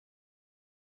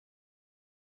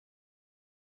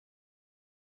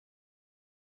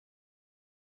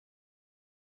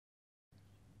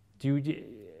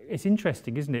It's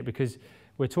interesting, isn't it? Because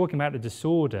we're talking about a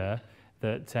disorder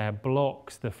that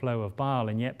blocks the flow of bile,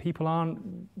 and yet people aren't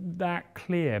that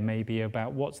clear maybe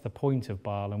about what's the point of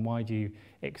bile and why do you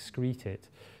excrete it.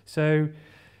 So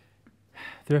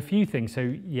there are a few things.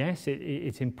 So yes,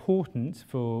 it's important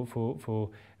for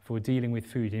dealing with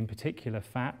food, in particular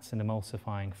fats and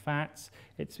emulsifying fats.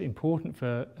 It's important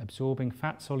for absorbing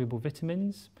fat-soluble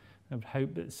vitamins. I would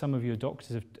hope that some of your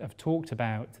doctors have talked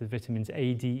about the vitamins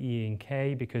A, D, E and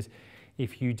K, because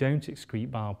if you don't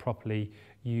excrete bile properly,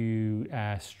 you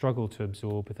struggle to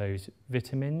absorb those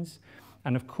vitamins.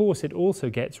 And of course, it also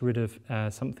gets rid of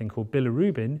something called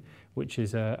bilirubin, which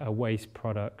is a waste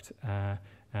product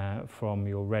from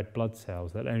your red blood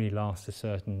cells that only last a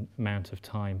certain amount of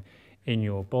time in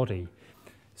your body.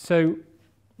 So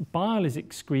bile is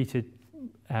excreted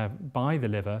by the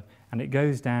liver, and it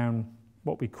goes down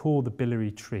what we call the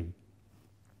biliary tree.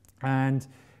 And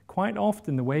quite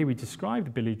often the way we describe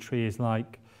the biliary tree is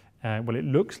like, well, it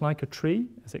looks like a tree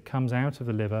as it comes out of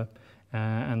the liver,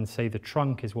 and say the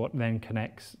trunk is what then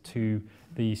connects to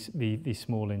the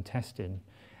small intestine.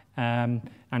 And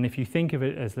if you think of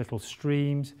it as little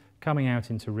streams coming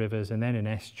out into rivers and then an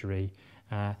estuary,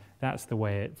 that's the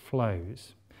way it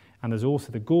flows. And there's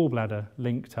also the gallbladder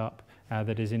linked up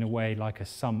that is in a way like a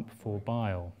sump for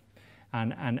bile.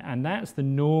 And that's the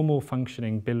normal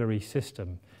functioning biliary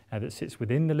system that sits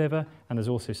within the liver, and there's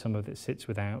also some of it that sits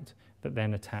without, that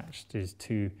then attached is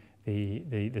to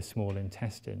the small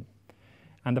intestine.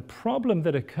 And the problem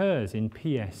that occurs in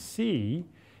PSC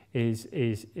is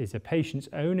a patient's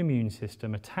own immune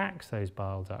system attacks those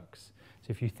bile ducts.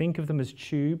 So if you think of them as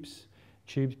tubes,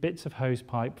 bits of hose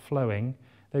pipe flowing,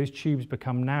 those tubes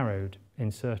become narrowed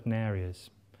in certain areas.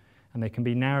 And they can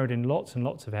be narrowed in lots and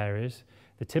lots of areas.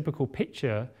 The typical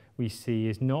picture we see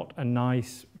is not a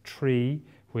nice tree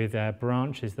with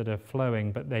branches that are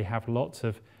flowing, but they have lots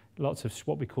of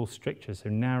what we call strictures, so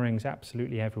narrowings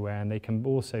absolutely everywhere, and they can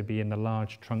also be in the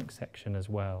large trunk section as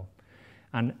well.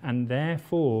 And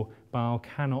therefore, bile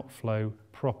cannot flow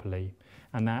properly,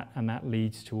 and that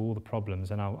leads to all the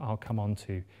problems, and I'll come on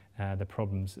to the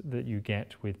problems that you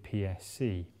get with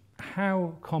PSC.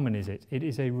 How common is it? It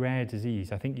is a rare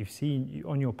disease. I think you've seen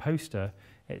on your poster,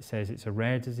 it says it's a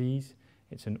rare disease,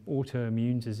 it's an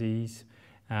autoimmune disease.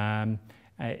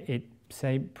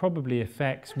 It probably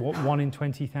affects 1 in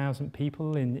 20,000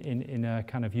 people in a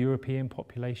kind of European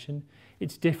population.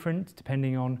 It's different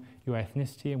depending on your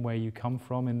ethnicity and where you come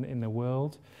from in the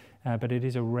world, but it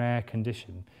is a rare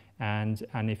condition. And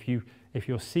if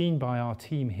you're seen by our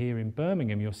team here in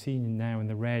Birmingham, you're seen now in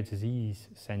the Rare Disease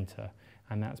Centre,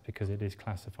 and that's because it is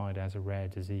classified as a rare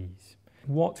disease.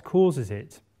 What causes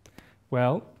it?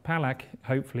 Well, Palak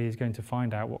hopefully is going to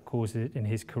find out what causes it in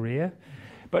his career.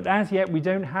 But as yet, we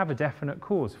don't have a definite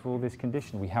cause for this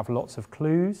condition. We have lots of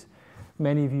clues.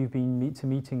 Many of you have been to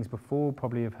meetings before,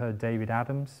 probably have heard David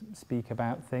Adams speak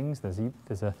about things.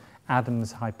 There's a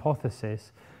Adams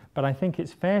hypothesis. But I think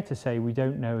it's fair to say we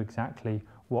don't know exactly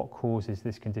what causes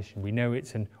this condition. We know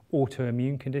it's an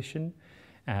autoimmune condition.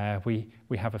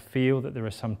 We have a feel that there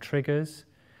are some triggers.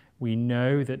 We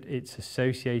know that it's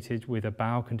associated with a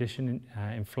bowel condition,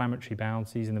 inflammatory bowel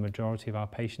disease in the majority of our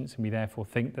patients, and we therefore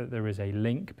think that there is a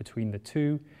link between the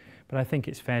two. But I think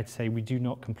it's fair to say we do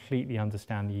not completely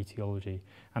understand the etiology,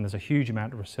 and there's a huge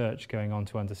amount of research going on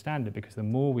to understand it, because the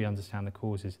more we understand the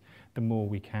causes, the more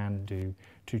we can do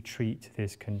to treat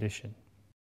this condition.